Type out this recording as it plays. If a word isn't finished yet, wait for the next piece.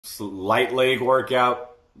Light leg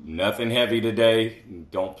workout, nothing heavy today.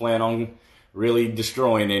 Don't plan on really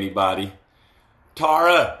destroying anybody.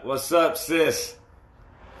 Tara, what's up, sis?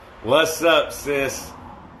 What's up, sis?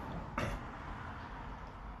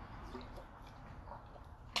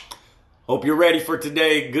 Hope you're ready for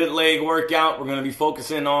today. Good leg workout. We're going to be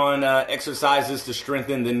focusing on exercises to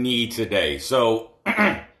strengthen the knee today. So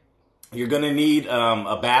you're going to need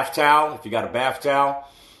a bath towel. If you got a bath towel,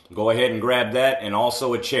 go ahead and grab that, and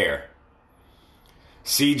also a chair.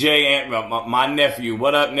 CJ and my nephew.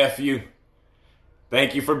 What up, nephew?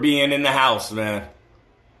 Thank you for being in the house, man.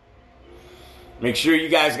 Make sure you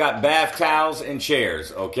guys got bath towels and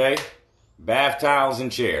chairs, okay? Bath towels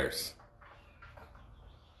and chairs.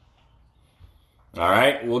 All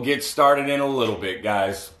right, we'll get started in a little bit,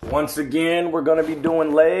 guys. Once again, we're going to be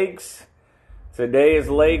doing legs. Today is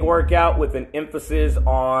leg workout with an emphasis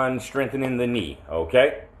on strengthening the knee,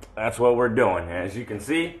 okay? That's what we're doing. As you can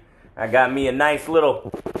see, I got me a nice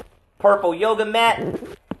little purple yoga mat.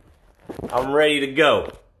 I'm ready to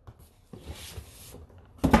go.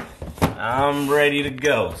 I'm ready to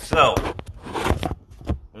go. So,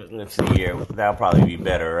 let's see here. That'll probably be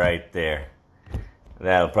better right there.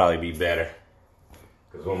 That'll probably be better.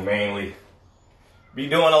 Because we'll mainly be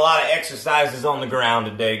doing a lot of exercises on the ground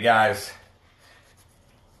today, guys.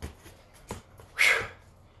 Whew.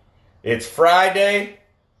 It's Friday.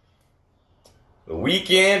 The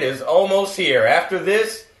weekend is almost here. After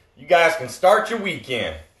this, you guys can start your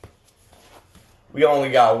weekend. We only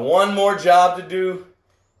got one more job to do,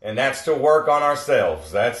 and that's to work on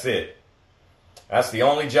ourselves. That's it. That's the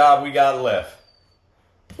only job we got left.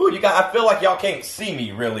 Ooh, I feel like y'all can't see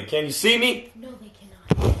me, really. Can you see me? No, they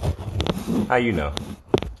cannot. How you know?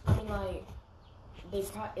 I mean, like,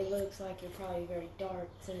 it looks like you're probably very dark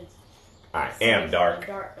since I am dark.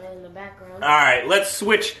 Dark in the background. All right, let's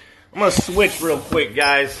switch. I'm going to switch real quick,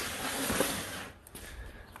 guys.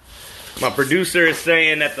 My producer is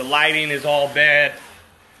saying that the lighting is all bad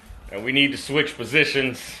and we need to switch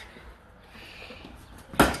positions.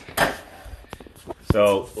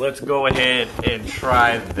 So let's go ahead and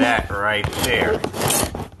try that right there.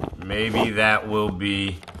 Maybe that will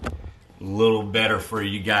be a little better for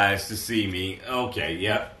you guys to see me. Okay,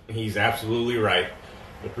 yep, he's absolutely right.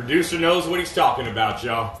 The producer knows what he's talking about,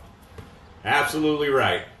 y'all. Absolutely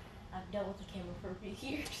right. I've dealt with the camera for a few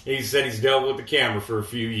years. He said he's dealt with the camera for a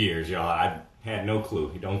few years, y'all. I had no clue.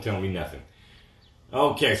 He don't tell me nothing.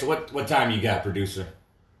 Okay, so what time you got, producer?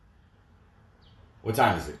 What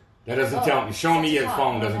time is it? That doesn't tell me. Show me your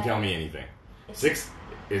phone doesn't tell me anything. Six.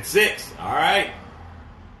 It's 6. All right.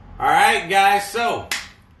 All right, guys. So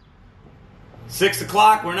 6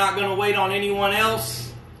 o'clock. We're not going to wait on anyone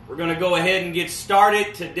else. We're going to go ahead and get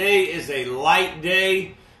started. Today is a light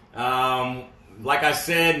day. Like I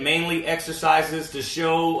said, mainly exercises to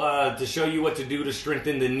show you what to do to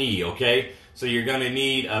strengthen the knee, okay? So you're going to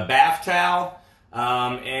need a bath towel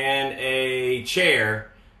and a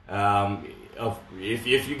chair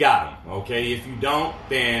if you got them, okay? If you don't,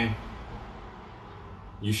 then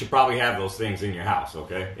you should probably have those things in your house,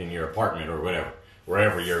 okay? In your apartment or whatever,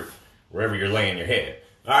 wherever you're laying your head.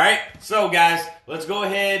 All right, so guys, let's go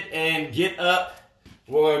ahead and get up.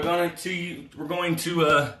 We're going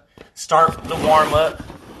to start the warm-up.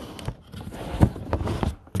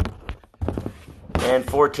 And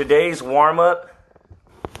for today's warm-up,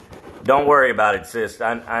 don't worry about it, sis.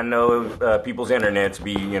 I know people's internets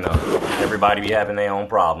be, everybody be having their own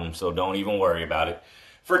problems, so don't even worry about it.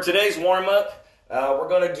 For today's warm-up, we're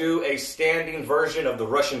going to do a standing version of the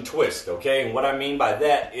Russian twist, okay? And what I mean by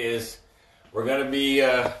that is we're going to be,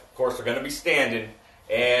 of course, we're going to be standing,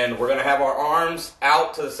 and we're going to have our arms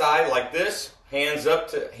out to the side like this. Hands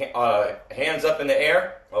up in the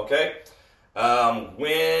air, okay?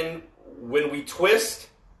 When we twist,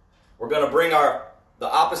 we're going to bring the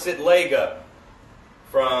opposite leg up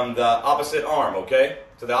from the opposite arm, okay?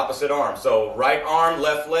 To the opposite arm. So right arm,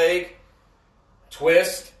 left leg,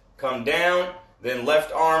 twist, come down, then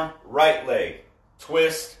left arm, right leg,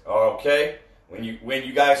 twist, okay? When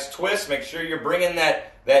you guys twist, make sure you're bringing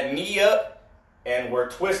that knee up, and we're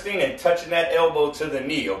twisting and touching that elbow to the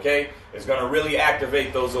knee, okay? It's going to really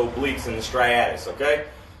activate those obliques and the striatus, okay?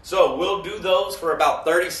 So we'll do those for about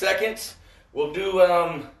 30 seconds. We'll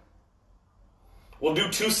do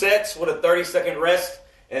 2 sets with a 30-second rest,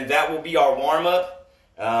 and that will be our warm-up.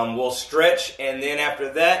 We'll stretch, and then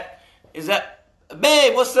after that,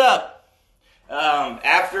 babe, what's up?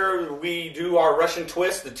 After we do our Russian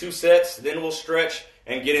twist, the 2 sets, then we'll stretch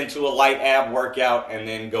and get into a light ab workout and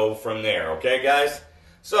then go from there. Okay, guys?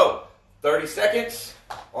 So, 30 seconds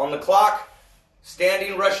on the clock.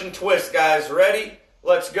 Standing Russian twist, guys. Ready?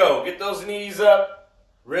 Let's go. Get those knees up.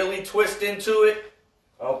 Really twist into it.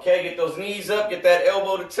 Okay, get those knees up, get that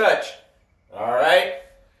elbow to touch. All right,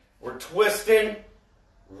 we're twisting,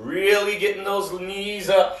 really getting those knees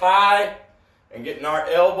up high and getting our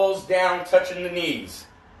elbows down, touching the knees.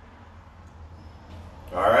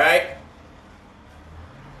 All right,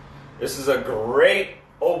 this is a great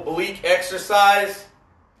oblique exercise,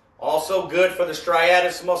 also good for the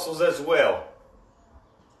striatus muscles as well.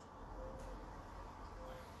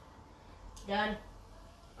 Done.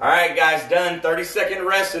 All right, guys, done. 30-second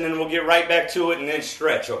rest, and then we'll get right back to it and then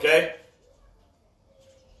stretch, okay?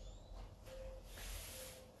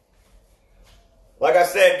 Like I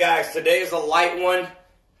said, guys, today is a light one.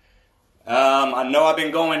 I know I've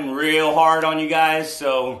been going real hard on you guys,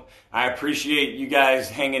 so I appreciate you guys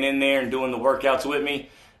hanging in there and doing the workouts with me.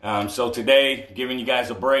 So today, giving you guys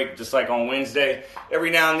a break, just like on Wednesday. Every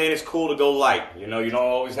now and then, it's cool to go light. You know, you don't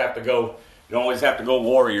always have to go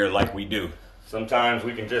warrior like we do. Sometimes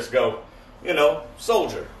we can just go, you know,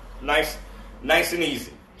 soldier. Nice and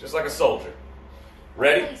easy, just like a soldier.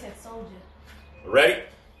 Ready? I thought you said soldier. Ready?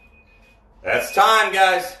 That's time,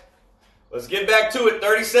 guys. Let's get back to it.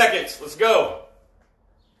 30 seconds. Let's go.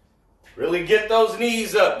 Really get those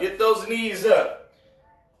knees up. Get those knees up.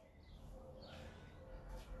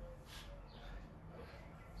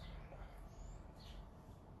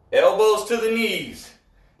 Elbows to the knees.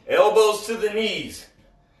 Elbows to the knees.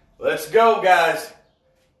 Let's go, guys.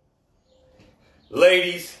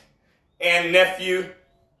 Ladies and nephew.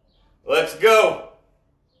 Let's go.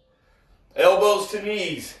 Elbows to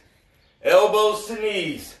knees. Elbows to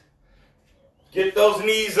knees. Get those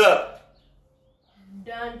knees up.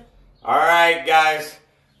 Done. All right, guys.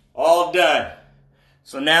 All done.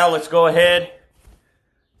 So now let's go ahead.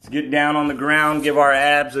 Let's get down on the ground. Give our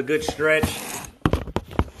abs a good stretch.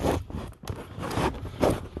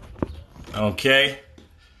 Okay.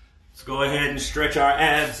 Let's go ahead and stretch our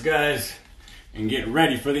abs, guys, and get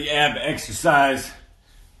ready for the ab exercise.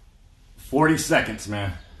 40 seconds,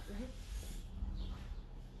 man.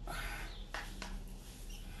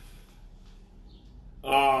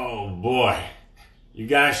 Oh, boy. You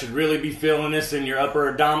guys should really be feeling this in your upper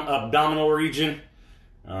abdominal region.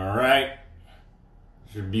 All right.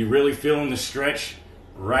 Should be really feeling the stretch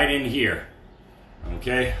right in here.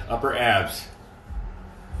 Okay, upper abs.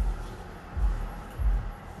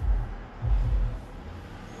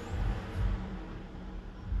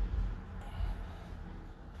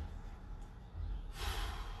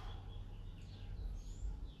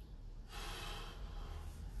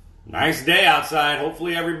 Nice day outside.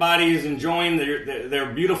 Hopefully everybody is enjoying their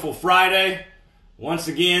beautiful Friday. Once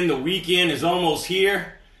again, the weekend is almost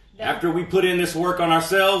here. Yeah. After we put in this work on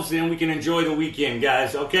ourselves, then we can enjoy the weekend,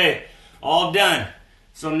 guys. Okay, all done.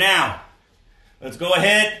 So now, let's go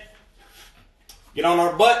ahead, get on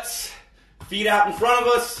our butts, feet out in front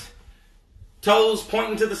of us, toes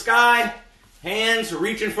pointing to the sky, hands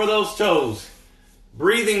reaching for those toes.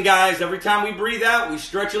 Breathing, guys. Every time we breathe out, we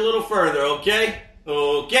stretch a little further, okay?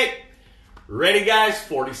 Okay. Ready, guys?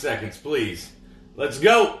 40 seconds, please. Let's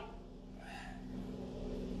go.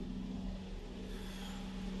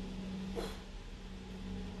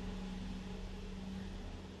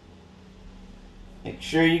 Make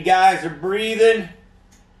sure you guys are breathing.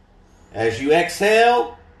 As you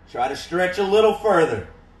exhale, try to stretch a little further.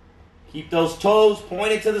 Keep those toes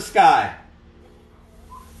pointed to the sky.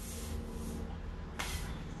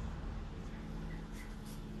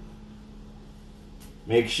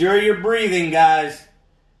 Make sure you're breathing, guys.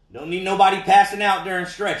 Don't need nobody passing out during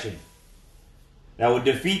stretching. That would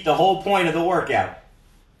defeat the whole point of the workout.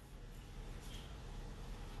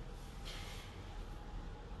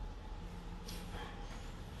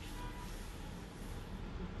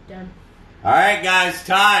 Done. All right, guys,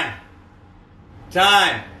 time.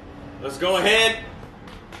 Time. Let's go ahead.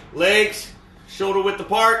 Legs shoulder width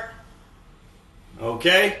apart.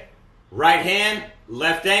 Okay. Right hand,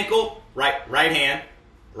 left ankle, right hand.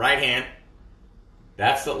 Right hand.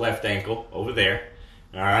 That's the left ankle over there.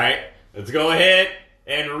 All right. Let's go ahead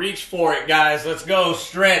and reach for it, guys. Let's go.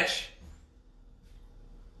 Stretch.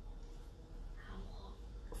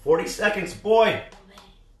 40 seconds, boy.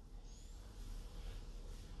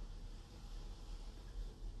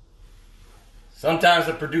 Sometimes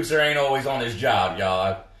the producer ain't always on his job,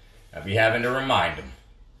 y'all. I be having to remind him.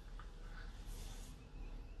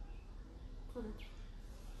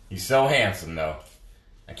 He's so handsome, though.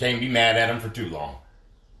 I can't be mad at him for too long.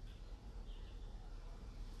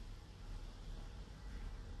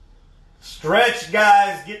 Stretch,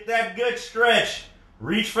 guys. Get that good stretch.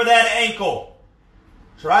 Reach for that ankle.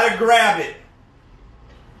 Try to grab it.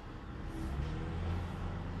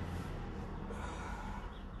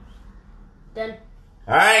 Done.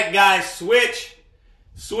 All right, guys, switch.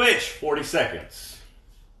 Switch, 40 seconds.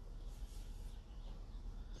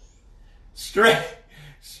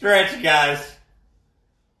 Stretch, guys.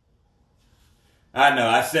 I know,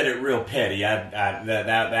 I said it real petty.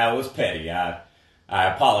 That was petty. I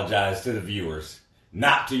apologize to the viewers,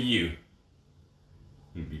 not to you.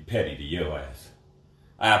 You'd be petty to your ass.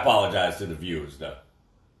 I apologize to the viewers, though.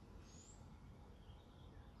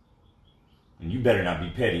 And you better not be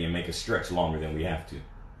petty and make us stretch longer than we have to.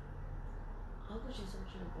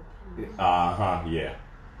 Uh-huh, yeah.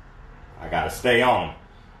 I gotta stay on.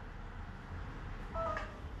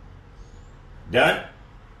 Done?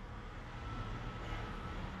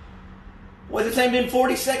 Well, this ain't been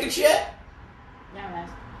 40 seconds yet? No,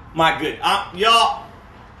 that's... My good. Y'all,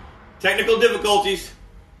 technical difficulties.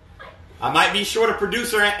 I might be short a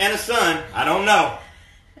producer and a son. I don't know.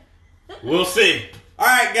 We'll see. All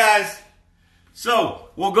right, guys. So,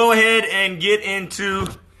 we'll go ahead and get into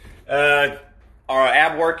our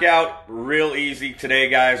ab workout. Real easy today,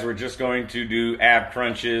 guys. We're just going to do ab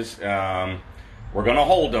crunches. We're going to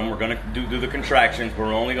hold them. We're going to do the contractions.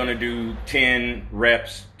 We're only going to do 10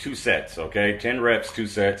 reps, 2 sets, okay? 10 reps, 2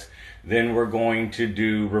 sets. Then we're going to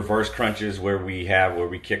do reverse crunches where we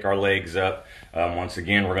kick our legs up. Once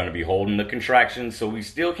again, we're going to be holding the contractions so we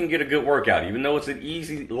still can get a good workout. Even though it's an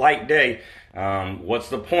easy, light day, what's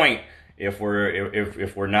the point if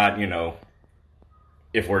we're not, you know,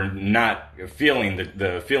 if we're not feeling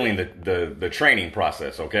the training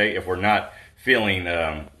process, okay? If we're not feeling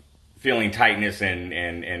tightness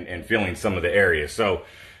and feeling some of the areas. So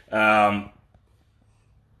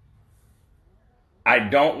I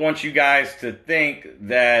don't want you guys to think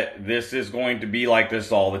that this is going to be like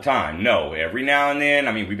this all the time. No, every now and then,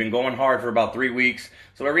 I mean, we've been going hard for about 3 weeks,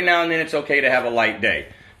 so every now and then it's okay to have a light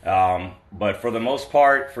day. But for the most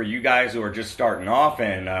part, for you guys who are just starting off,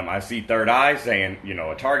 and I see third eye saying, you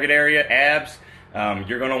know, a target area, abs,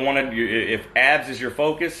 you're going to want to, if abs is your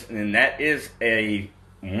focus, then that is a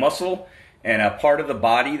muscle and a part of the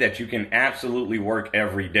body that you can absolutely work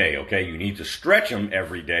every day, okay? You need to stretch them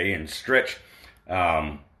every day, and stretch,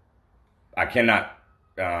 I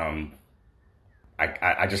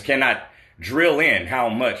just cannot drill in how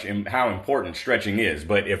much and how important stretching is.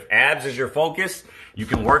 But if abs is your focus, you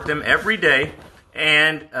can work them every day,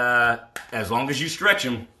 and as long as you stretch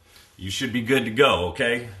them, you should be good to go,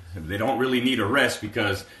 okay? They don't really need a rest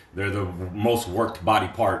because they're the most worked body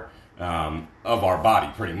part of our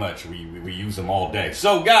body, pretty much. We use them all day.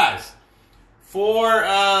 So, guys, for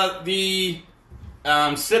the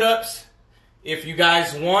sit-ups, if you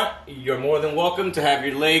guys want, you're more than welcome to have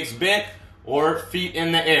your legs bent or feet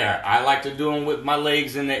in the air. I like to do them with my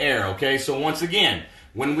legs in the air, okay? So once again,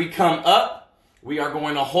 when we come up, we are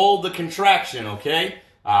going to hold the contraction, okay?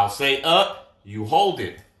 I'll say up, you hold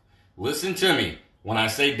it. Listen to me. When I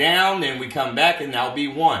say down, then we come back, and that'll be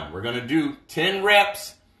 1. We're going to do 10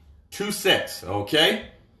 reps, 2 sets, okay?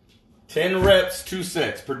 10 reps, 2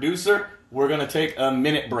 sets. Producer, we're going to take a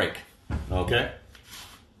minute break, okay?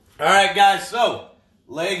 All right, guys, so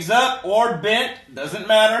legs up or bent, doesn't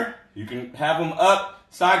matter. You can have them up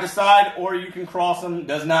side to side, or you can cross them,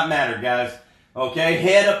 does not matter, guys. Okay,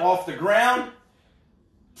 head up off the ground,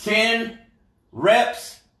 10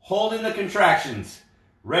 reps, holding the contractions.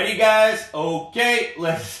 Ready, guys? Okay,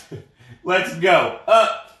 let's go.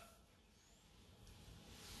 Up,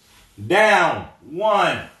 down,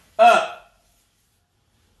 1, up,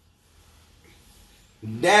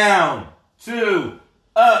 down, 2,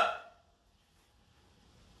 up,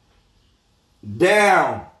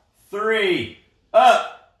 down, 3,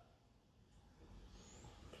 up,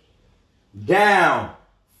 down,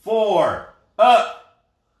 4, up,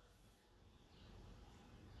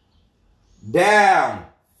 down,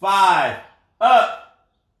 5, up,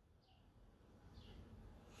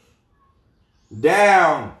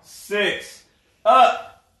 down, 6,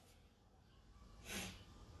 up,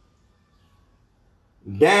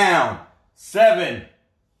 down, 7,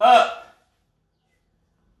 up,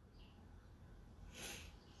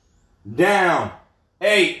 down,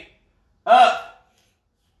 8, up,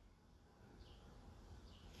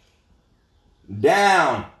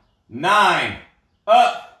 down, 9,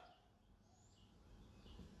 up.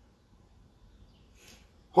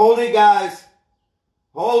 Hold it, guys.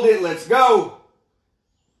 Hold it. Let's go.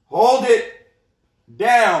 Hold it.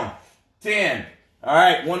 Down. 10. All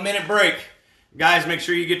right, 1 minute break. Guys, make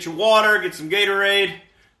sure you get your water, get some Gatorade.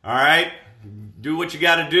 All right, do what you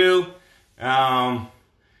got to do.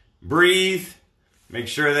 Breathe. Make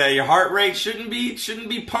sure that your heart rate shouldn't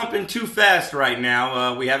be pumping too fast right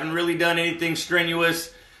now. We haven't really done anything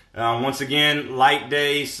strenuous. Once again, light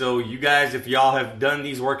day. So you guys, if y'all have done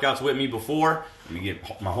these workouts with me before, Let me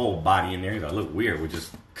get my whole body in there. I look weird with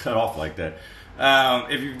just cut off like that.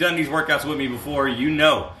 If you've done these workouts with me before, you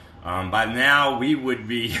know by now we would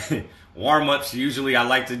be warm-ups. Usually I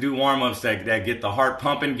like to do warm-ups that get the heart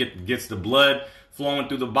pumping, gets the blood flowing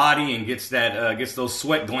through the body, and gets those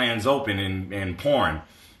sweat glands open and pouring.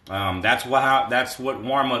 That's what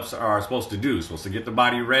warm-ups are supposed to do. Supposed to get the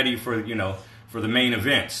body ready for the main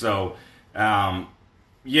event. So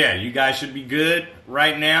yeah, you guys should be good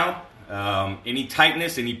right now. Any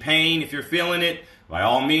tightness, any pain, if you're feeling it, by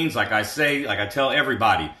all means, like I tell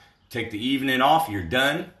everybody, take the evening off, you're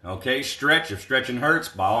done. Okay, stretch. If stretching hurts,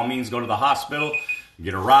 by all means, go to the hospital,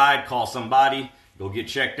 get a ride, call somebody, go get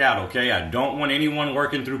checked out, okay? I don't want anyone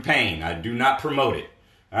working through pain. I do not promote it.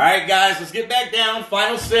 All right, guys, let's get back down.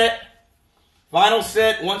 Final set.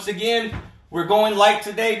 Once again, we're going light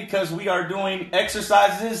today because we are doing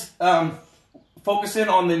exercises focusing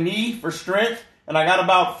on the knee for strength. And I got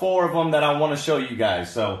about 4 of them that I want to show you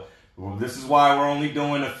guys. So this is why we're only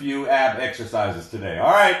doing a few ab exercises today.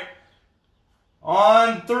 All right.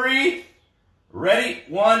 On 3. Ready?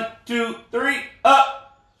 1, 2, 3.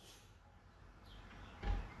 Up.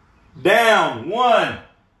 Down. 1.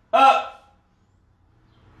 Up.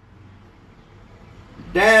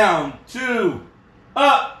 Down. 2.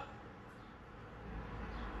 Up.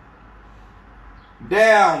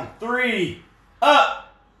 Down. 3. Up.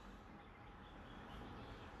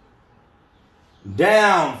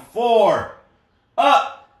 Down. 4.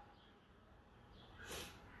 Up.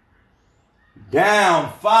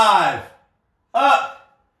 Down. 5.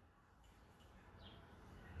 Up.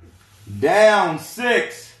 Down.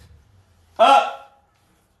 6. Up.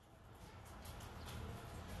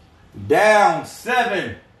 Down.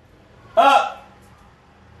 7. Up.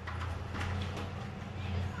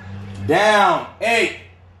 Down. 8.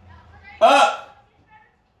 Up.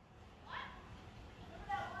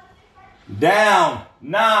 Down.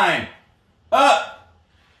 9. Up.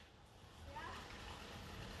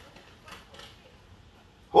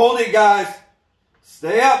 Hold it, guys.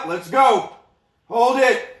 Stay up. Let's go. Hold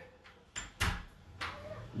it.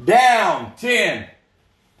 Down. 10.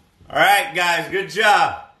 All right, guys. Good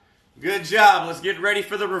job. Good job. Let's get ready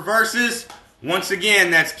for the reverses. Once again,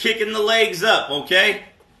 that's kicking the legs up, okay?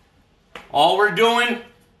 All we're doing,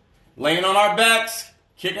 laying on our backs,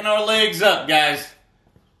 kicking our legs up, guys.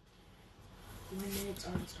 1 minute's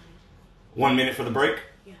already started. 1 minute for the break?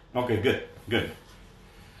 Yeah. Okay, good, good.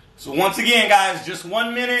 So once again, guys, just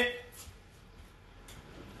 1 minute.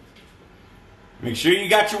 Make sure you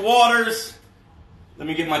got your waters. Let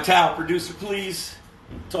me get my towel, producer, please.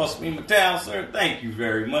 Toss me my towel, sir. Thank you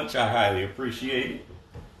very much. I highly appreciate it.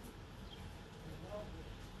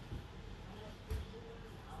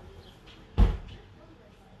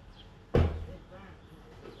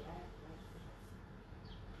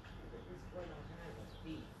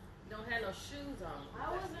 Don't have no shoes on.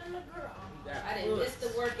 I was in the girl. I didn't miss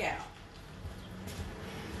the workout.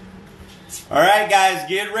 All right, guys,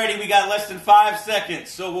 get ready. We got less than 5 seconds.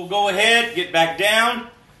 So we'll go ahead, get back down.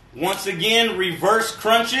 Once again, reverse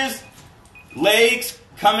crunches. Legs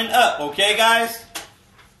coming up, okay, guys?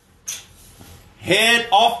 Head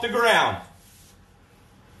off the ground.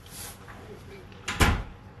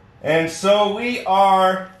 And so we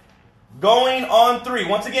are going on 3.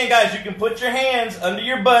 Once again, guys, you can put your hands under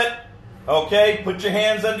your butt. Okay, put your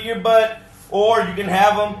hands under your butt, or you can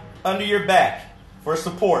have them under your back for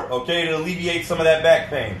support, okay, to alleviate some of that back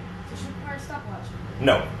pain. Does your car stopwatch?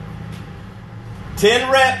 No.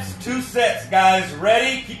 10 reps, 2 sets, guys.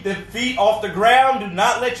 Ready? Keep the feet off the ground. Do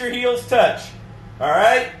not let your heels touch. All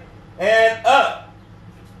right? And up.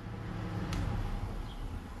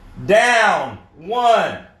 Down.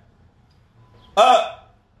 1.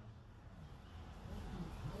 Up.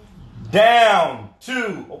 Down.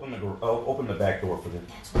 2. Open the back door for them.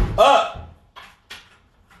 Up.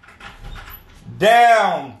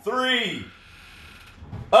 Down. 3.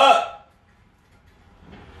 Up.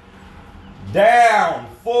 Down.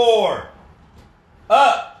 4.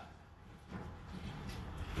 Up.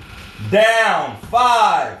 Down.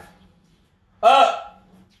 5. Up.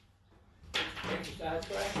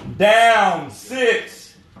 Down.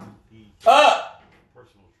 6. Up.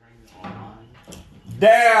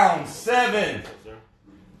 Down. 7.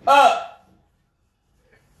 Up.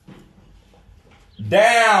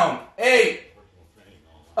 Down. 8.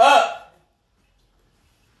 Up.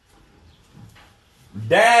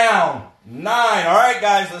 Down. 9. All right,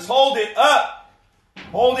 guys, let's hold it up.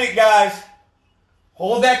 Hold it, guys.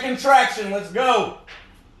 Hold that contraction. Let's go.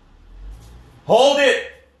 Hold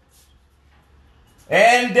it.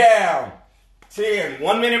 And down. 10.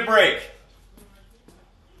 1 minute break.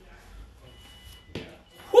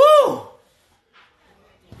 Woo!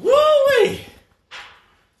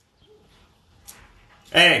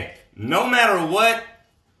 Hey, no matter what,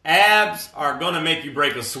 abs are going to make you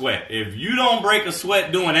break a sweat. If you don't break a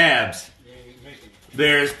sweat doing abs,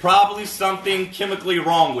 there's probably something chemically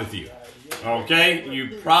wrong with you. Okay?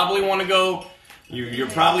 You probably want to go, you're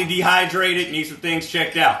probably dehydrated, need some things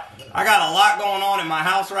checked out. I got a lot going on in my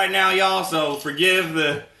house right now, y'all, so forgive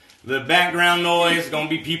the background noise. Going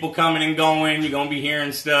to be people coming and going. You're going to be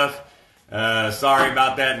hearing stuff. Sorry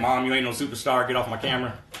about that. Mom, you ain't no superstar. Get off my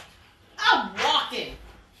camera. I'm walking.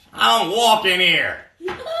 I don't walk in here.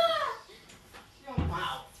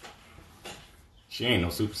 Wow. She ain't no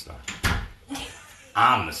superstar.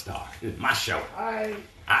 I'm the star. This is my show. I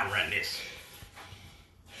run this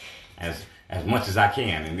as much as I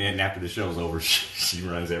can, and then after the show's over, she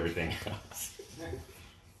runs everything else.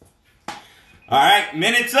 All right,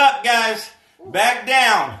 minutes up, guys. Back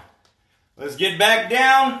down. Let's get back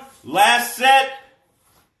down. Last set.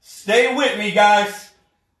 Stay with me, guys.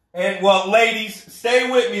 And, well, ladies,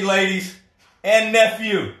 stay with me, ladies. And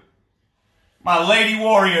nephew. My lady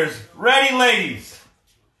warriors. Ready, ladies?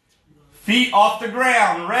 Feet off the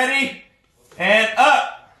ground. Ready? And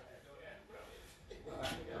up.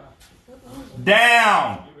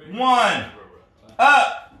 Down. 1.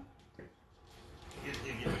 Up.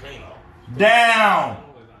 Down.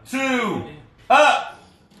 2. Up.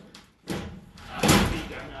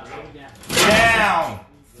 Down.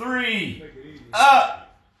 3. Up.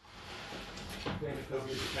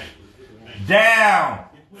 Down.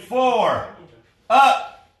 4.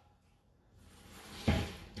 Up.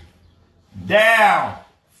 Down.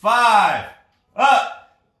 5.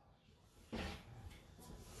 Up.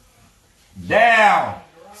 Down.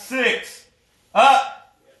 6.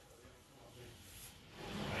 Up.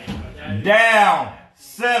 Down.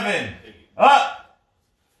 7. Up.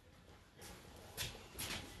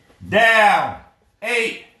 Down.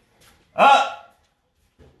 8. Up.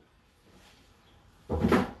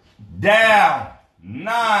 Down.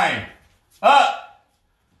 9. Up.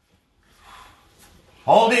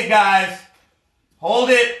 Hold it, guys. Hold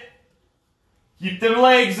it. Keep them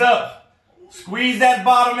legs up. Squeeze that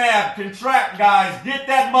bottom ab. Contract, guys. Get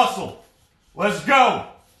that muscle. Let's go.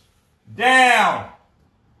 Down.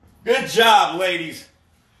 Good job, ladies.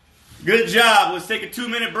 Good job. Let's take a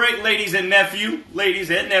 2-minute break, ladies and nephew.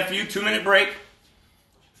 Ladies and nephew, 2-minute break.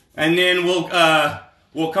 And then we'll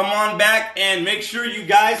come on back and make sure you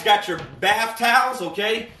guys got your bath towels,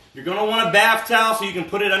 okay? You're going to want a bath towel so you can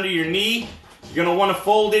put it under your knee. You're going to want to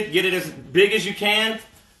fold it, get it as big as you can,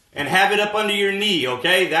 and have it up under your knee,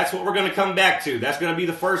 okay? That's what we're going to come back to. That's going to be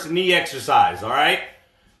the first knee exercise, all right?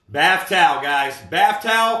 Bath towel, guys. Bath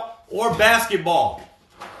towel or basketball.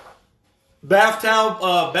 Bath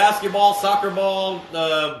towel, basketball, soccer ball,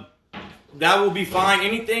 that will be fine.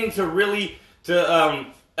 Anything to really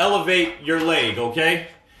elevate your leg, okay?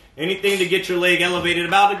 Anything to get your leg elevated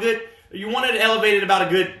about a good, you want it elevated about a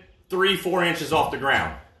good 3-4 inches off the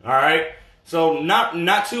ground, all right? So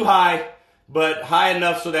not too high, but high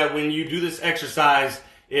enough so that when you do this exercise,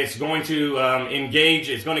 it's going to engage,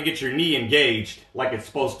 it's going to get your knee engaged like it's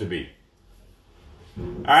supposed to be.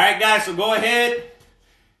 All right, guys, so go ahead.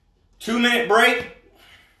 2-minute break.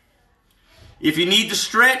 If you need to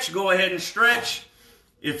stretch, go ahead and stretch.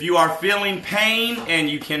 If you are feeling pain and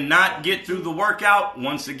you cannot get through the workout,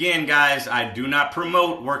 once again, guys, I do not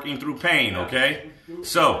promote working through pain, okay?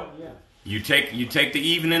 So, you take the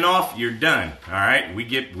evening off, you're done. All right?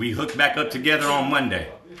 We hook back up together on Monday.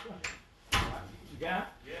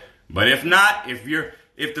 But if not,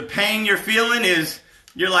 if the pain you're feeling is,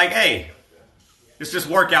 you're like, hey, it's just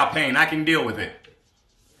workout pain, I can deal with it.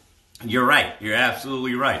 You're right. You're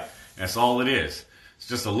absolutely right. That's all it is. It's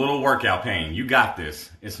just a little workout pain. You got this.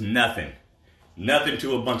 It's nothing. Nothing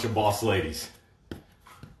to a bunch of boss ladies.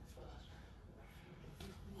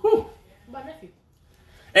 Whew. My nephew.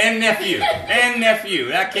 And nephew. And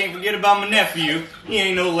nephew. I can't forget about my nephew. He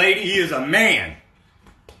ain't no lady. He is a man.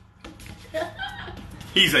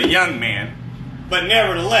 He's a young man. But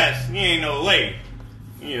nevertheless, he ain't no lady.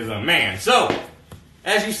 He is a man. So,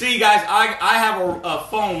 as you see, guys, I have a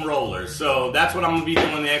foam roller, so that's what I'm going to be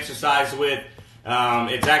doing the exercise with.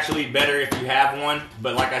 It's actually better if you have one,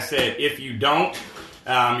 but like I said, if you don't,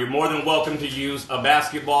 you're more than welcome to use a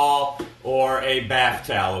basketball or a bath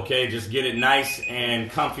towel, okay? Just get it nice and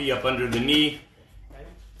comfy up under the knee.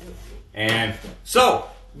 And so,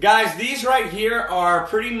 guys, these right here are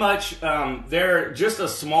pretty much, they're just a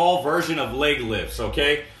small version of leg lifts,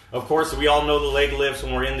 okay? Of course, we all know the leg lifts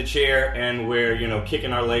when we're in the chair and we're,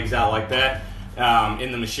 kicking our legs out like that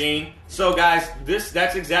in the machine. So, guys,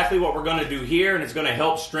 that's exactly what we're going to do here, and it's going to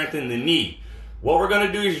help strengthen the knee. What we're going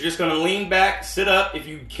to do is you're just going to lean back, sit up. If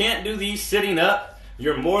you can't do these sitting up,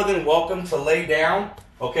 you're more than welcome to lay down.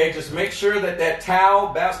 Okay, just make sure that that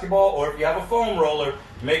towel, basketball, or if you have a foam roller,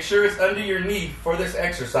 make sure it's under your knee for this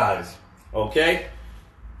exercise. Okay?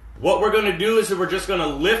 What we're going to do is we're just going to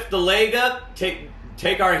lift the leg up, take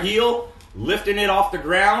our heel, lifting it off the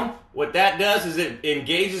ground. What that does is it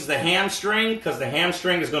engages the hamstring, because the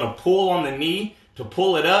hamstring is going to pull on the knee to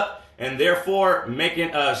pull it up, and therefore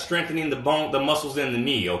strengthening the bone, the muscles in the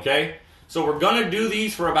knee. Okay? So we're going to do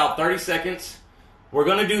these for about 30 seconds. We're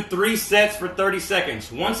going to do 3 sets for 30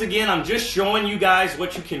 seconds. Once again, I'm just showing you guys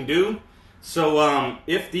what you can do. So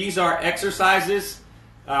if these are exercises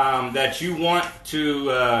that you want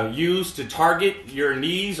to use to target your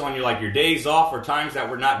knees on your days off or times that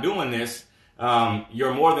we're not doing this,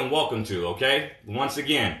 you're more than welcome to, okay? Once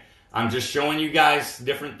again, I'm just showing you guys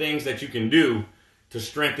different things that you can do to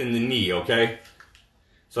strengthen the knee, okay?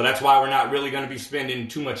 So that's why we're not really going to be spending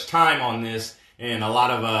too much time on this and a lot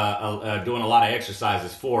of doing a lot of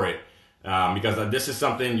exercises for it, because this is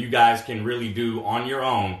something you guys can really do on your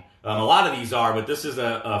own. A lot of these are, but this is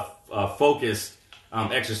a focused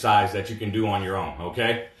exercise that you can do on your own,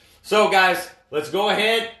 okay? So guys, let's go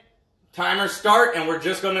ahead, timer start, and we're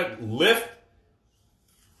just going to lift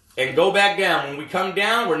and go back down. When we come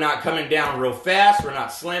down, we're not coming down real fast, we're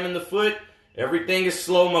not slamming the foot. Everything is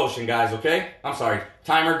slow motion, guys, okay? I'm sorry,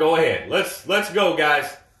 timer, go ahead. Let's go,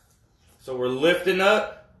 guys. So we're lifting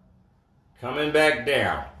up, coming back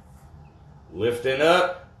down. Lifting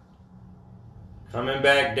up, coming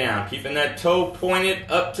back down. Keeping that toe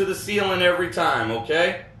pointed up to the ceiling every time,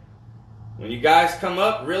 okay? When you guys come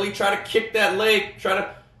up, really try to kick that leg, try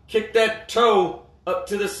to kick that toe up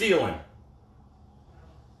to the ceiling.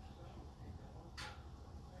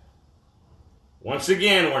 Once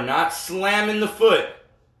again, we're not slamming the foot.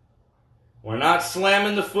 We're not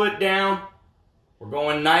slamming the foot down. We're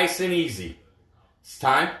going nice and easy. It's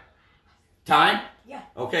time? Time? Yeah.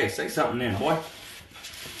 Okay, say something then, boy.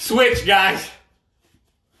 Switch, guys.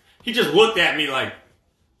 He just looked at me like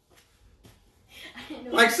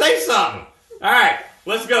say something. All right,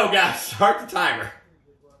 let's go, guys. Start the timer.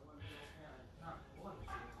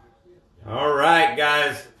 All right,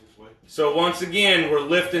 guys. So once again, we're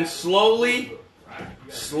lifting slowly.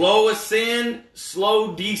 Slow ascend,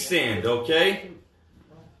 slow descend, okay?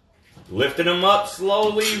 Lifting them up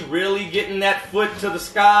slowly, really getting that foot to the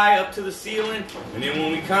sky, up to the ceiling. And then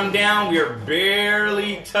when we come down, we are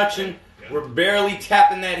barely touching, we're barely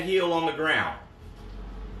tapping that heel on the ground.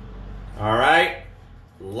 All right?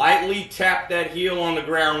 Lightly tap that heel on the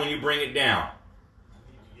ground when you bring it down.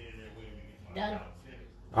 Done.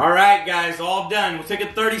 All right, guys, all done. We'll take a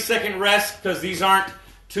 30-second rest because these aren't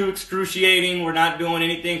too excruciating. We're not doing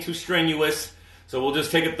anything too strenuous. So we'll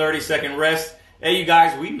just take a 30-second rest. Hey, you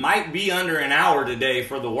guys, we might be under an hour today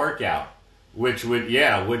for the workout, which would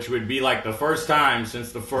be like the first time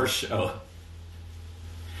since the first show.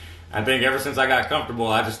 I think ever since I got comfortable,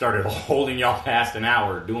 I just started holding y'all past an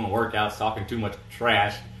hour, doing workouts, talking too much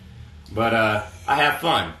trash. But I have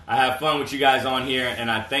fun. I have fun with you guys on here, and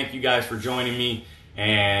I thank you guys for joining me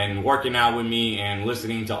and working out with me and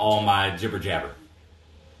listening to all my jibber jabber.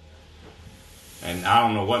 And I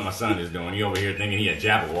don't know what my son is doing. He over here thinking he a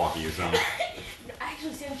Jabberwocky or something. I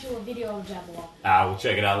actually sent you a video of Jabberwocky. We'll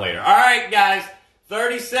check it out later. All right, guys.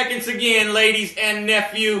 30 seconds again, ladies and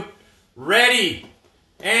nephew. Ready.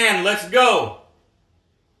 And let's go.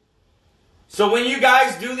 So when you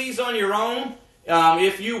guys do these on your own,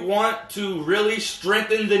 if you want to really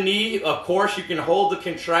strengthen the knee, of course, you can hold the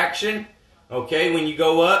contraction. Okay, when you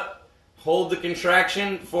go up, hold the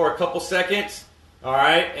contraction for a couple seconds. All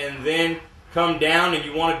right, and then come down, and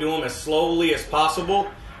you want to do them as slowly as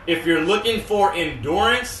possible. If you're looking for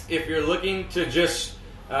endurance, if you're looking to just,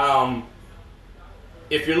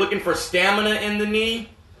 if you're looking for stamina in the knee,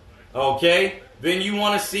 okay, then you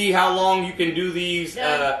want to see how long you can do these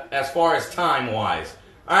as far as time-wise.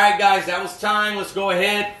 All right, guys, that was time. Let's go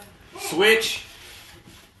ahead, switch.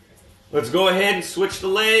 Let's go ahead and switch the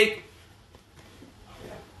leg.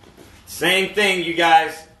 Same thing, you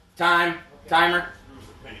guys. Timer.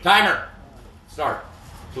 Start,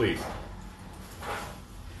 please.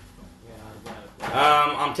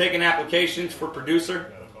 I'm taking applications for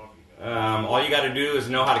producer. All you got to do is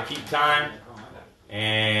know how to keep time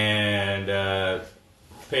and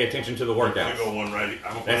pay attention to the workout. I go one right here.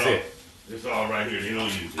 That's it. It's all right here. You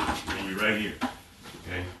don't use it. It's going to be right here.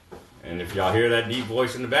 Okay? And if y'all hear that deep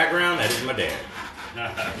voice in the background, that is my dad.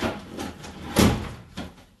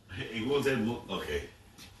 Hey, what was that look? Okay.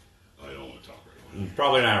 Oh, I don't want to talk right now.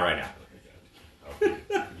 Probably not right now.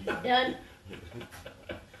 Done.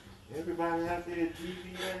 Everybody out there,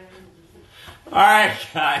 GPA. All right,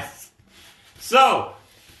 guys. So,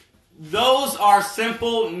 those are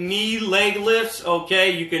simple knee leg lifts,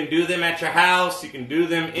 okay? You can do them at your house. You can do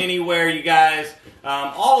them anywhere, you guys.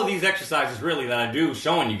 All of these exercises, really, that I do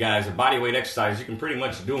showing you guys are bodyweight exercises. You can pretty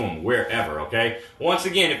much do them wherever, okay? Once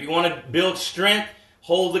again, if you want to build strength,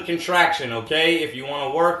 hold the contraction, okay? If you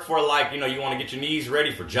want to work for, like, you want to get your knees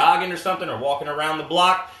ready for jogging or something or walking around the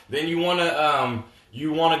block, then you want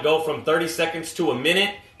to go from 30 seconds to a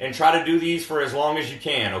minute and try to do these for as long as you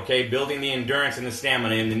can, okay? Building the endurance and the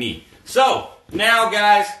stamina in the knee. So, now,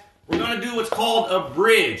 guys, we're going to do what's called a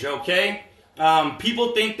bridge, okay?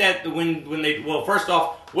 People think that well, first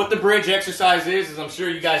off, what the bridge exercise is I'm sure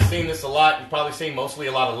you guys seen this a lot. You've probably seen mostly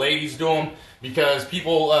a lot of ladies do them because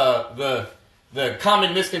people, the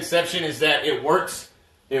common misconception is that it works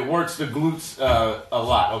the glutes a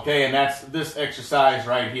lot, okay? And that's this exercise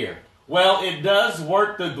right here. Well, it does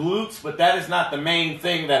work the glutes, but that is not the main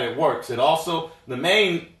thing that it works. It also, the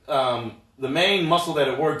main muscle that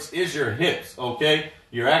it works is your hips, okay?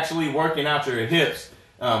 You're actually working out your hips,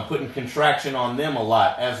 putting contraction on them a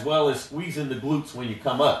lot, as well as squeezing the glutes when you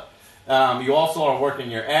come up. You also are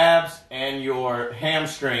working your abs and your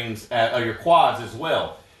hamstrings, or your quads as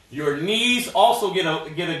well. Your knees also get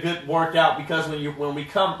a good workout because when we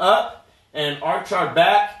come up and arch our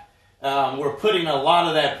back, we're putting a lot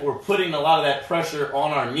of that pressure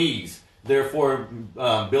on our knees, therefore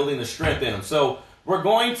building the strength in them. So we're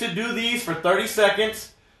going to do these for 30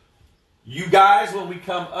 seconds. You guys, when we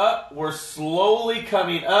come up, we're slowly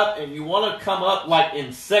coming up, and you want to come up like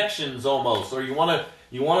in sections almost, or you want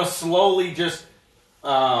to slowly just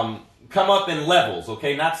come up in levels,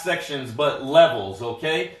 okay? Not sections, but levels,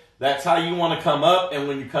 okay? That's how you want to come up, and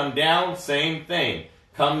when you come down, same thing.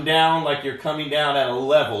 Come down like you're coming down at a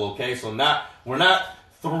level, okay? So we're not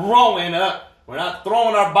throwing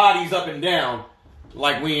our bodies up and down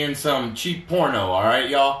like we in some cheap porno, all right,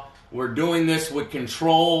 y'all? We're doing this with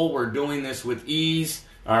control. We're doing this with ease,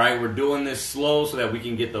 all right? We're doing this slow so that we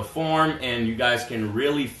can get the form, and you guys can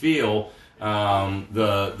really feel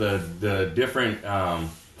the different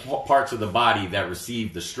parts of the body that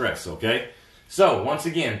receive the stress, okay? So, once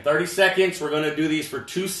again, 30 seconds. We're going to do these for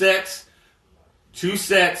 2 sets. 2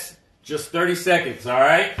 sets, just 30 seconds, all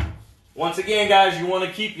right? Once again, guys, you want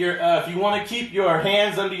to keep your if you want to keep your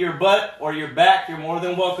hands under your butt or your back, you're more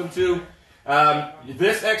than welcome to.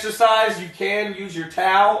 This exercise, you can use your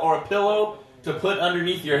towel or a pillow to put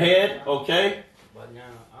underneath your head, okay?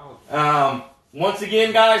 Once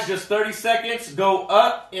again, guys, just 30 seconds. Go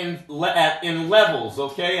up in levels,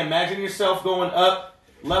 okay? Imagine yourself going up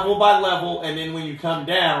level by level, and then when you come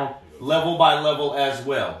down, level by level as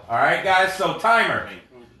well. All right, guys, so timer.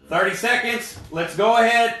 30 seconds. Let's go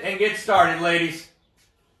ahead and get started, ladies.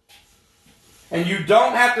 And you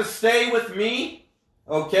don't have to stay with me,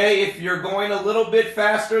 okay? If you're going a little bit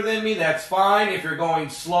faster than me, that's fine. If you're going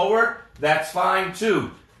slower, that's fine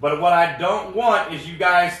too. But what I don't want is you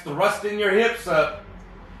guys thrusting your hips up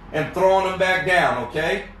and throwing them back down,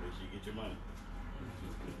 okay? Make sure you get your money.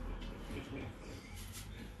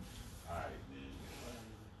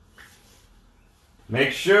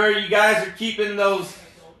 Make sure you guys are keeping those.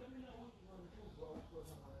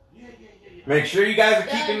 Make sure you guys are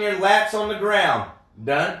keeping your lats on the ground.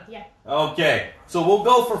 Done? Yeah. Okay. So we'll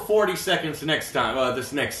go for 40 seconds next time.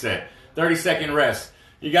 This next set. 30-second rest.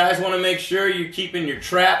 You guys want to make sure you're keeping your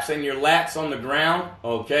traps and your lats on the ground.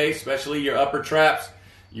 Okay, especially your upper traps.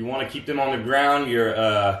 You want to keep them on the ground.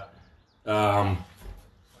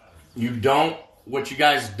 What you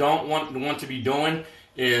guys don't want to be doing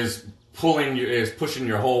is pushing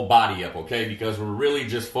your whole body up, okay? Because we're really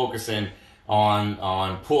just focusing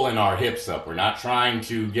on pulling our hips up. We're not trying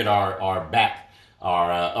to get our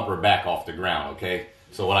upper back off the ground, okay?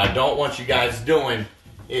 So what I don't want you guys doing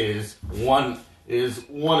is one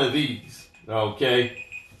of these, okay?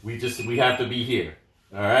 We have to be here.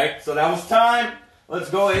 All right? So that was time. Let's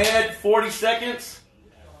go ahead. 40 seconds.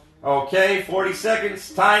 Okay, 40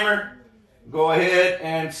 seconds timer. Go ahead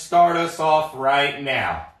and start us off right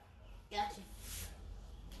now. Gotcha.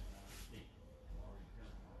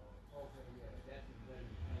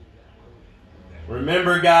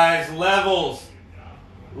 Remember, guys, levels.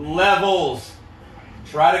 Levels.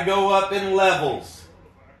 Try to go up in levels.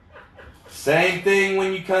 Same thing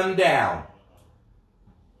when you come down.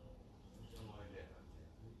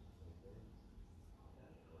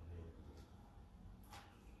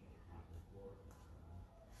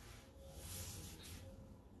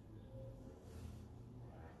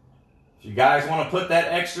 If you guys want to put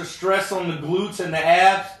that extra stress on the glutes and the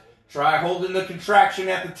abs, try holding the contraction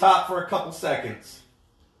at the top for a couple seconds.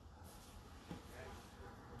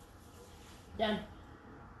 Done.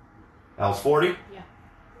 That was 40? Yeah.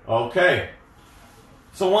 Okay.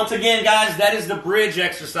 So once again, guys, that is the bridge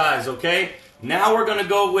exercise, okay? Now we're going to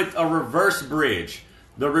go with a reverse bridge.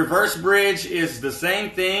 The reverse bridge is the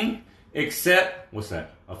same thing, except, what's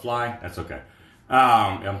that? A fly? That's okay.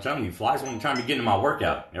 I'm telling you, flies want to try to get into my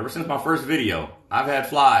workout. Ever since my first video, I've had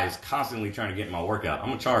flies constantly trying to get in my workout. I'm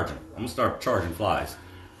going to charge them. I'm going to start charging flies.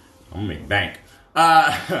 I'm going to make bank.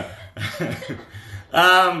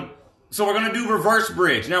 So we're going to do reverse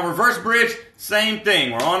bridge. Now, reverse bridge, same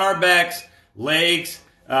thing. We're on our backs, legs,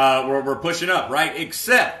 we're pushing up, right?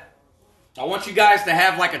 Except, I want you guys to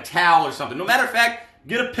have like a towel or something. No matter of fact,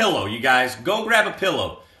 get a pillow, you guys. Go grab a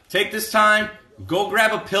pillow. Take this time, go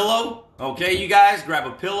grab a pillow. Okay, you guys, grab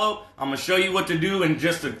a pillow. I'm going to show you what to do in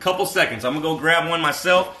just a couple seconds. I'm going to go grab one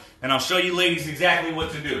myself, and I'll show you ladies exactly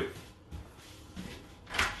what to do.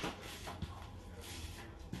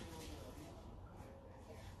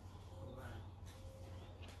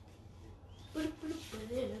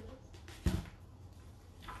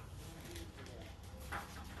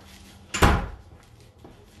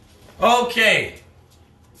 Okay,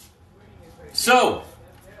 so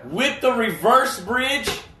with the reverse bridge,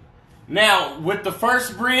 now with the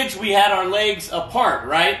first bridge, we had our legs apart,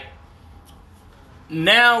 right?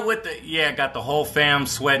 Now with the, yeah, got the whole fam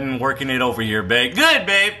sweating, working it over here, babe. Good,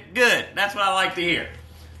 babe, good. That's what I like to hear.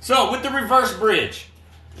 So with the reverse bridge,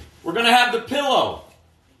 we're going to have the pillow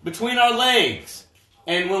between our legs.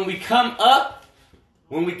 And when we come up,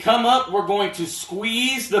 we're going to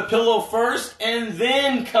squeeze the pillow first and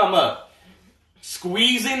then come up.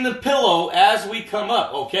 Squeezing the pillow as we come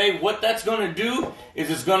up, okay? What that's going to do is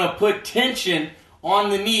it's going to put tension on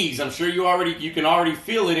the knees. I'm sure you can already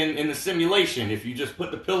feel it in the simulation. If you just put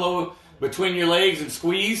the pillow between your legs and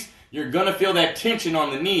squeeze, you're going to feel that tension on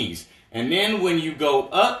the knees. And then when you go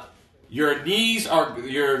up, your legs are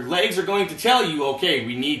going to tell you, okay,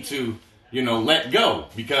 we need to, let go,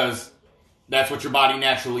 because that's what your body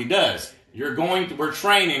naturally does. We're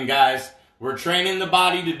training, guys. We're training the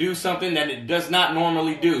body to do something that it does not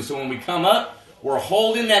normally do. So when we come up, we're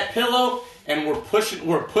holding that pillow and we're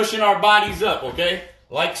pushing our bodies up, okay?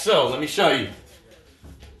 Like so. Let me show you.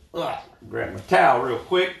 Grab my towel real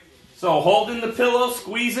quick. So holding the pillow,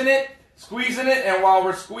 squeezing it, and while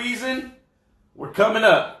we're squeezing, we're coming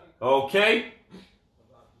up, okay?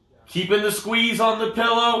 Keeping the squeeze on the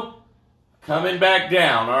pillow, coming back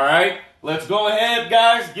down, all right? Let's go ahead,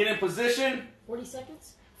 guys. Get in position. 40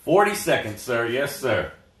 seconds? 40 seconds, sir. Yes,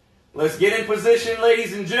 sir. Let's get in position,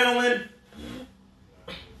 ladies and gentlemen.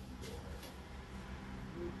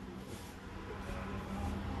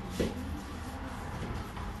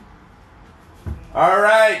 All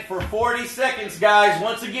right, for 40 seconds, guys.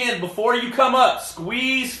 Once again, before you come up,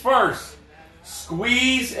 squeeze first.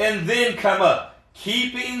 Squeeze and then come up.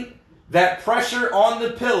 Keeping that pressure on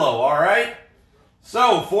the pillow, all right?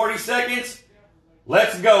 So, 40 seconds.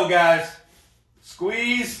 Let's go, guys.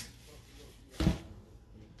 Squeeze.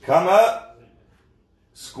 Come up.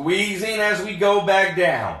 Squeezing as we go back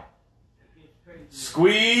down.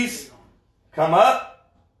 Squeeze. Come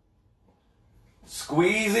up.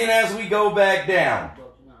 Squeezing as we go back down.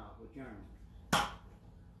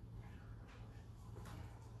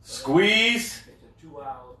 Squeeze.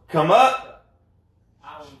 Come up.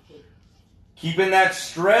 Keeping that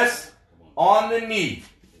stress on the knee.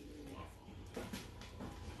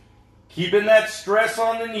 Keeping that stress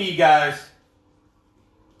on the knee, guys.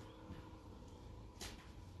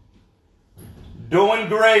 Doing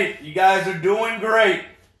great. You guys are doing great.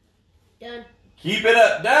 Done. Keep it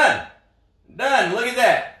up. Done. Done. Look at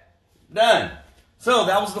that. Done. So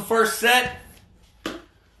that was the first set.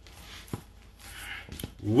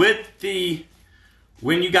 When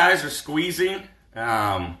you guys are squeezing,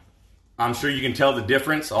 I'm sure you can tell the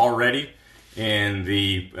difference already in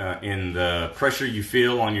the pressure you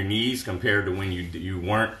feel on your knees compared to when you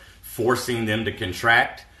weren't forcing them to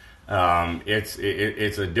contract. It's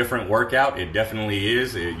a different workout. It definitely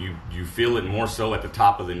is. You feel it more so at the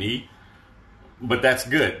top of the knee. But that's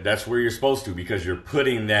good. That's where you're supposed to, because you're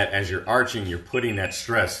putting that, as you're arching, you're putting that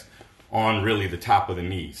stress on really the top of the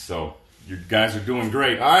knees. So you guys are doing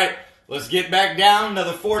great. All right, let's get back down.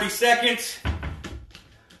 Another 40 seconds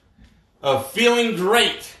of feeling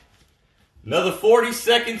great. Another 40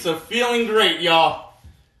 seconds of feeling great, y'all.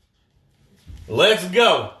 Let's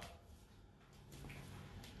go.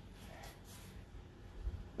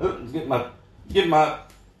 Let's get my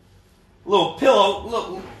little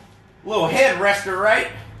pillow, little head rester, right?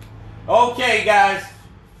 Okay, guys.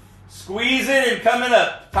 Squeezing and coming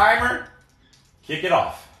up. Timer. Kick it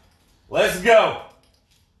off. Let's go.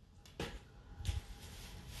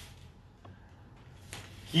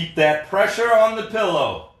 Keep that pressure on the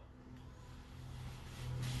pillow.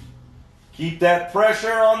 Keep that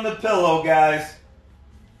pressure on the pillow, guys.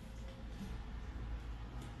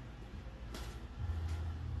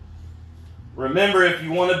 Remember, if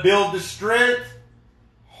you want to build the strength,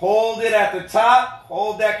 hold it at the top,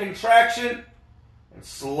 hold that contraction, and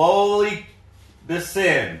slowly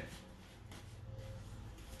descend.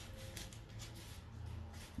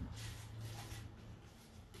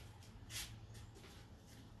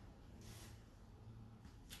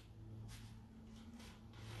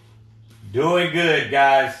 Doing good,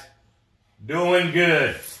 guys. Doing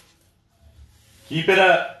good. Keep it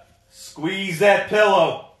up. Squeeze that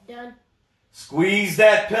pillow. Done. Squeeze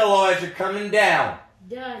that pillow as you're coming down.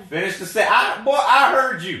 Done. Finish the set. I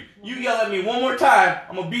heard you. You yell at me one more time,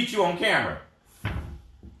 I'm going to beat you on camera.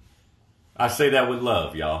 I say that with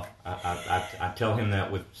love, y'all. I tell him that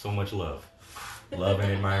with so much love. Love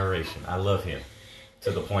and admiration. I love him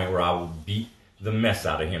to the point where I will beat the mess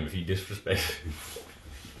out of him if he disrespects me.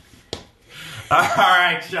 All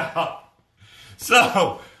right, y'all.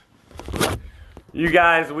 So, you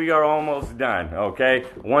guys, we are almost done, okay?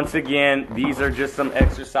 Once again, these are just some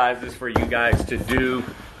exercises for you guys to do.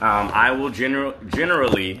 I will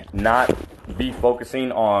generally not be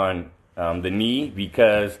focusing on the knee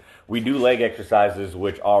because we do leg exercises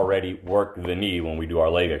which already work the knee when we do our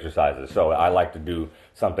leg exercises. So I like to do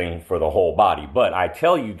something for the whole body. But I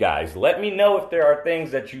tell you guys, let me know if there are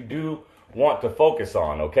things that you do want to focus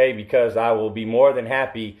on, okay? Because I will be more than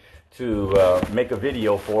happy to make a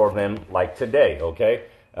video for them like today, okay?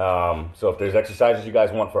 So if there's exercises you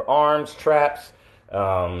guys want for arms, traps,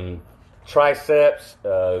 triceps,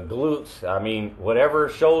 glutes, I mean, whatever,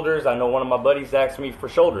 shoulders. I know one of my buddies asked me for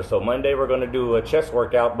shoulders, so Monday we're going to do a chest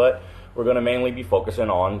workout, but we're going to mainly be focusing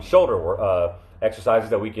on shoulder exercises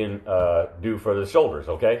that we can do for the shoulders,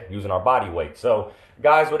 okay, using our body weight. So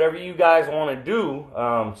guys, whatever you guys want to do,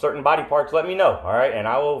 certain body parts, let me know, all right? And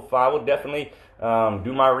I will definitely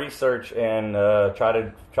do my research and try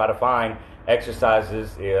to find exercises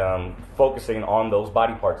focusing on those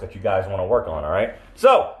body parts that you guys want to work on, all right?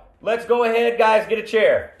 So let's go ahead, guys, get a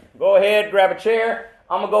chair. Go ahead, grab a chair.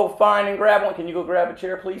 I'm going to go find and grab one. Can you go grab a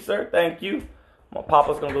chair, please, sir? Thank you. My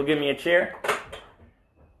papa's going to go give me a chair.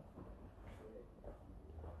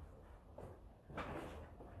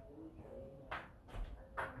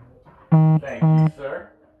 Thank you, sir.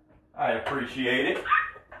 I appreciate it.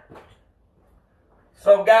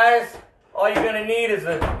 So, guys, all you're going to need is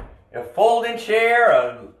a folding chair,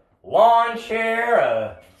 a lawn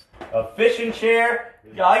chair, a fishing chair.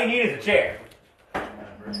 All you need is a chair.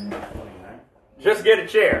 Just get a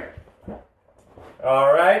chair.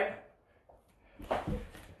 All right?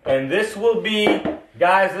 And this will be,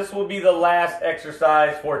 guys, this will be the last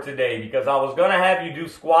exercise for today because I was going to have you do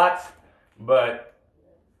squats, but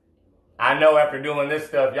I know after doing this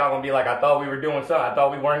stuff, y'all going to be like, I thought we were doing something. I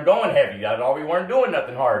thought we weren't going heavy. I thought we weren't doing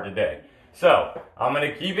nothing hard today. So, I'm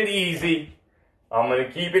going to keep it easy. I'm going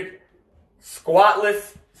to keep it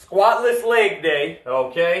squatless leg day,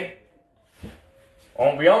 okay?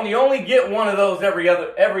 We only get one of those every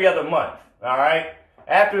other month, all right?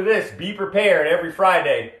 After this, be prepared every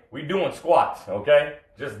Friday. We doing squats, okay?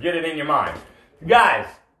 Just get it in your mind. Guys,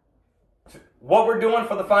 what we're doing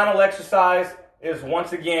for the final exercise is,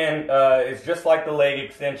 once again, it's just like the leg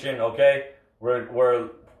extension, okay? We're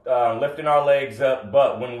lifting our legs up,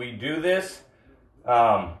 but when we do this,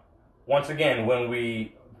 once again, when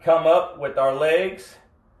we come up with our legs,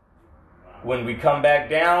 when we come back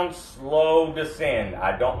down, slow descend.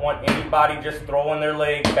 I don't want anybody just throwing their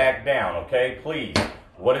legs back down, okay? Please.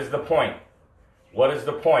 What is the point? What is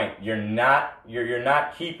the point? You're not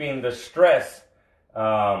keeping the stress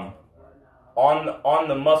on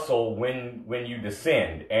the muscle when you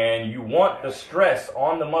descend, and you want the stress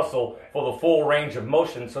on the muscle for the full range of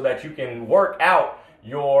motion so that you can work out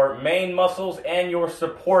your main muscles and your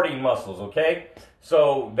supporting muscles, okay?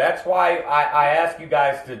 So that's why I ask you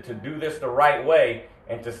guys to do this the right way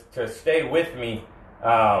and to stay with me,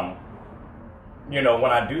 you know,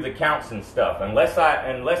 when I do the counts and stuff. Unless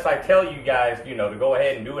I tell you guys, you know, to go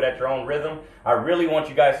ahead and do it at your own rhythm, I really want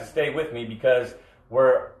you guys to stay with me because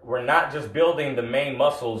we're not just building the main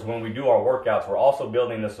muscles when we do our workouts, we're also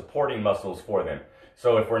building the supporting muscles for them.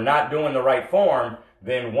 So if we're not doing the right form,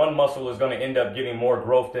 then one muscle is going to end up getting more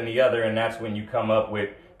growth than the other, and that's when you come up with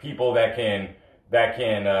people that can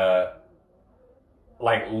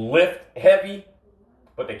like lift heavy,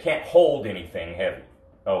 but they can't hold anything heavy.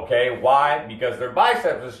 Okay, why? Because their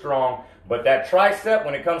biceps is strong, but that tricep,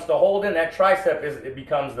 when it comes to holding, that tricep it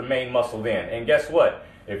becomes the main muscle then. And guess what?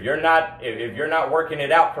 If you're not working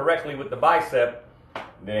it out correctly with the bicep,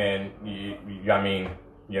 then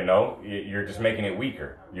you know, you're just making it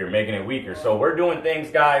weaker. You're making it weaker. So we're doing things,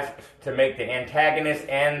 guys, to make the antagonist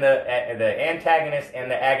and the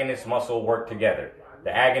agonist muscle work together. The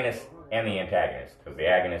agonist and the antagonist, because the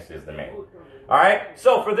agonist is the main. All right.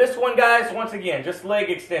 So for this one, guys, once again, just leg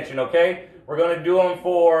extension. Okay. We're gonna do them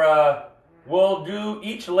for. We'll do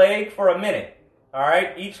each leg for a minute. All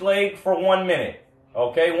right. Each leg for 1 minute.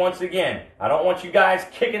 Okay. Once again, I don't want you guys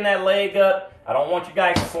kicking that leg up. I don't want you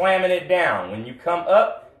guys slamming it down. When you come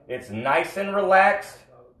up, it's nice and relaxed.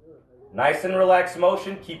 Nice and relaxed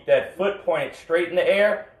motion. Keep that foot pointed straight in the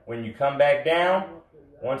air. When you come back down,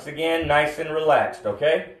 once again, nice and relaxed,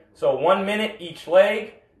 okay? So 1 minute each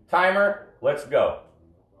leg. Timer, let's go.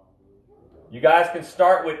 You guys can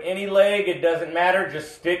start with any leg. It doesn't matter.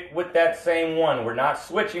 Just stick with that same one. We're not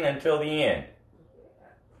switching until the end.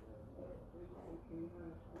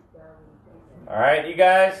 All right, you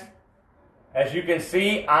guys? As you can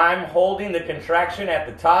see, I'm holding the contraction at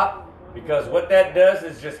the top because what that does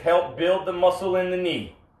is just help build the muscle in the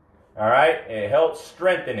knee. All right? It helps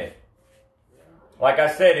strengthen it. Like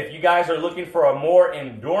I said, if you guys are looking for a more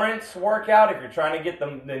endurance workout, if you're trying to get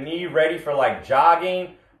the knee ready for like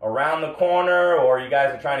jogging around the corner, or you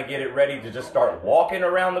guys are trying to get it ready to just start walking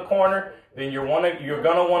around the corner, then you're going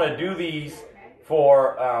to want to do these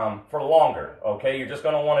for longer. Okay? You're just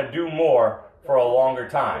going to want to do more for a longer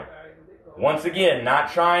time. Once again, not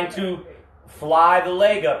trying to fly the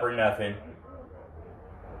leg up or nothing.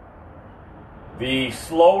 The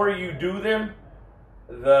slower you do them,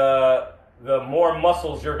 the more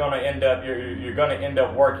muscles you're going to end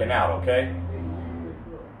up working out, okay?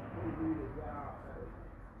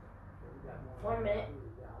 1 minute.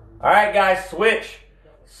 All right, guys, switch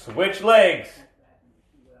legs.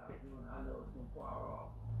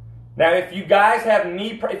 Now, if you guys have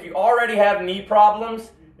if you already have knee problems,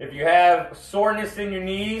 if you have soreness in your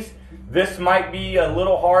knees, this might be a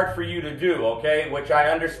little hard for you to do, okay? Which I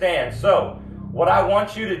understand. So, what I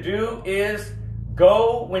want you to do is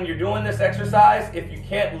go, when you're doing this exercise, if you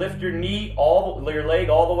can't lift your knee, your leg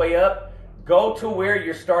all the way up, go to where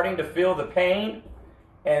you're starting to feel the pain,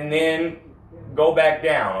 and then go back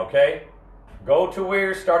down, okay? Go to where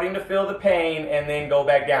you're starting to feel the pain, and then go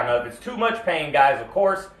back down. Now, if it's too much pain, guys, of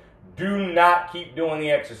course, do not keep doing the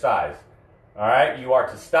exercise. All right, you are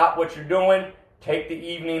to stop what you're doing, take the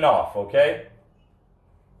evening off, okay?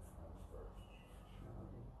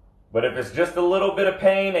 But if it's just a little bit of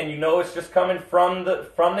pain and you know it's just coming from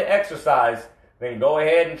the exercise, then go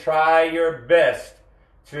ahead and try your best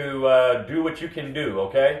to do what you can do,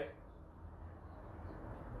 okay?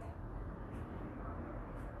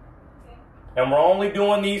 And we're only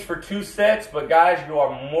doing these for 2 sets, but guys, you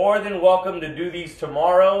are more than welcome to do these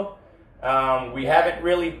tomorrow. We haven't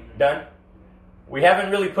really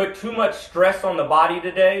put too much stress on the body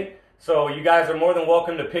today, so you guys are more than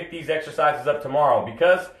welcome to pick these exercises up tomorrow.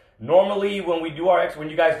 Because normally when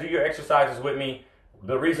you guys do your exercises with me,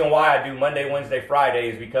 the reason why I do Monday, Wednesday, Friday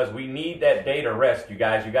is because we need that day to rest, you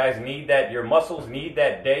guys. You guys need that. Your muscles need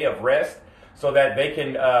that day of rest so that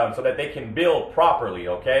they can build properly.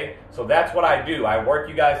 Okay, so that's what I do. I work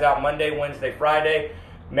you guys out Monday, Wednesday, Friday.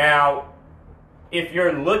 Now, if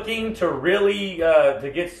you're looking to really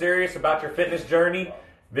to get serious about your fitness journey,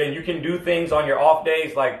 then you can do things on your off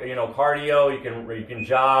days like cardio. You can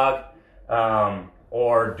jog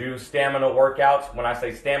or do stamina workouts. When I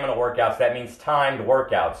say stamina workouts, that means timed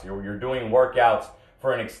workouts. You're doing workouts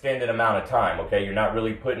for an extended amount of time. Okay, you're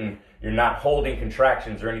not holding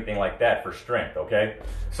contractions or anything like that for strength. Okay,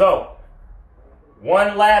 so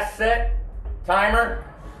one last set. Timer.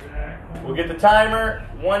 We'll get the timer.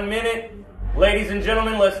 1 minute. Ladies and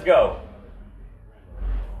gentlemen, let's go.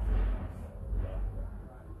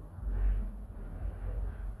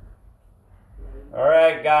 All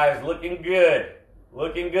right, guys, looking good.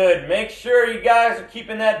 Looking good. Make sure you guys are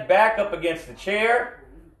keeping that back up against the chair.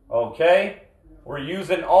 Okay? We're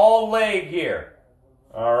using all leg here.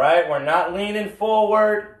 All right? We're not leaning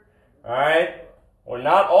forward. All right? We're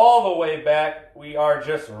not all the way back. We are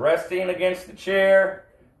just resting against the chair,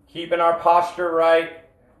 keeping our posture right,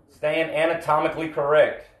 staying anatomically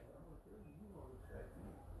correct.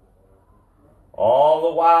 All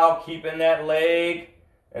the while keeping that leg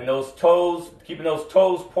and those toes, keeping those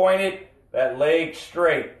toes pointed, that leg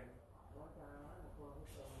straight.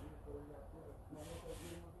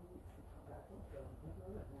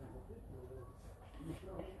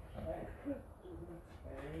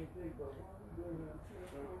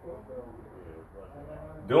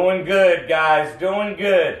 Doing good, guys, doing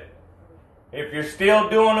good. If you're still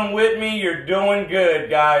doing them with me, you're doing good,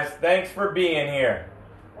 guys. Thanks for being here.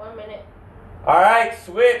 1 minute. All right,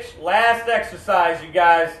 switch. Last exercise, you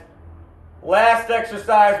guys. last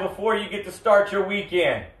exercise before you get to start your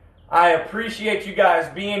weekend. I appreciate you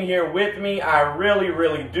guys being here with me. I really,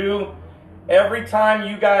 really do. Every time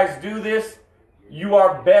you guys do this, you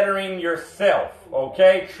are bettering yourself,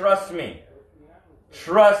 okay? Trust me.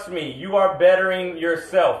 Trust me, you are bettering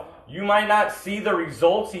yourself. You might not see the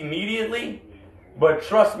results immediately, but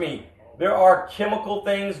trust me, there are chemical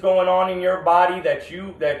things going on in your body that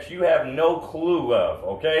you have no clue of,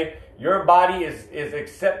 okay? Your body is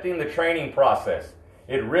accepting the training process.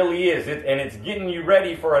 It really is, and it's getting you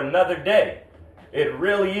ready for another day. It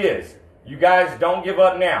really is. You guys don't give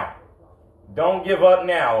up now. Don't give up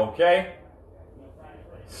now, okay?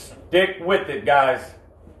 Stick with it, guys.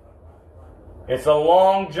 It's a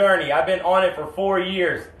long journey. I've been on it for 4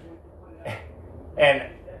 years, and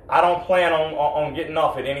I don't plan on getting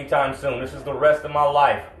off it anytime soon. This is the rest of my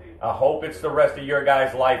life. I hope it's the rest of your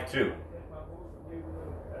guys' life too.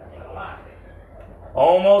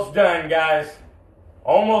 Almost done, guys.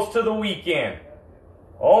 Almost to the weekend.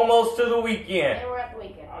 Almost to the weekend. And we're at the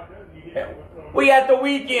weekend. We at the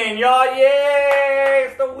weekend, y'all. Yay!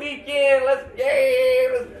 It's the weekend. Let's get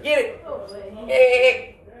it.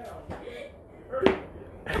 Yay!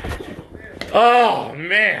 Oh,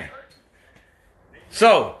 man.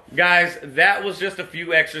 So, guys, that was just a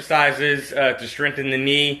few exercises to strengthen the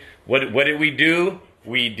knee. What did we do?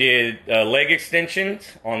 We did leg extensions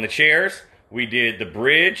on the chairs. We did the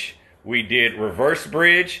bridge. We did reverse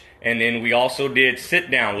bridge. And then we also did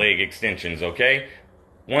sit-down leg extensions, okay?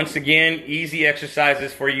 Once again, easy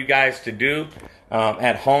exercises for you guys to do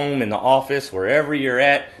at home, in the office, wherever you're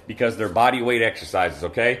at, because they're body weight exercises,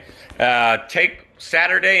 okay? Take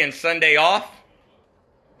Saturday and Sunday off.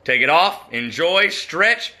 Take it off. Enjoy.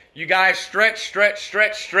 Stretch. You guys stretch, stretch,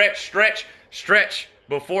 stretch, stretch, stretch, stretch.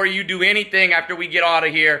 Before you do anything after we get out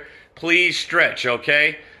of here, please stretch,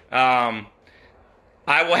 okay?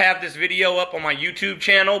 I will have this video up on my YouTube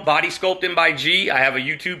channel, Body Sculpting by G. I have a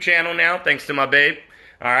YouTube channel now, thanks to my babe.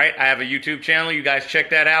 All right, I have a YouTube channel. You guys check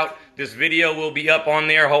that out. This video will be up on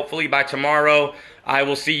there hopefully by tomorrow. I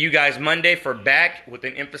will see you guys Monday for back with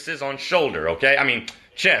an emphasis on shoulder, okay? I mean,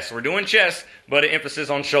 chest. We're doing chest, but an emphasis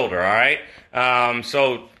on shoulder, all right?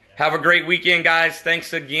 So have a great weekend, guys.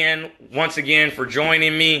 Thanks again, once again, for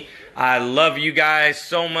joining me. I love you guys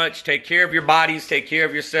so much. Take care of your bodies. Take care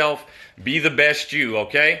of yourself. Be the best you,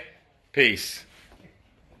 okay? Peace.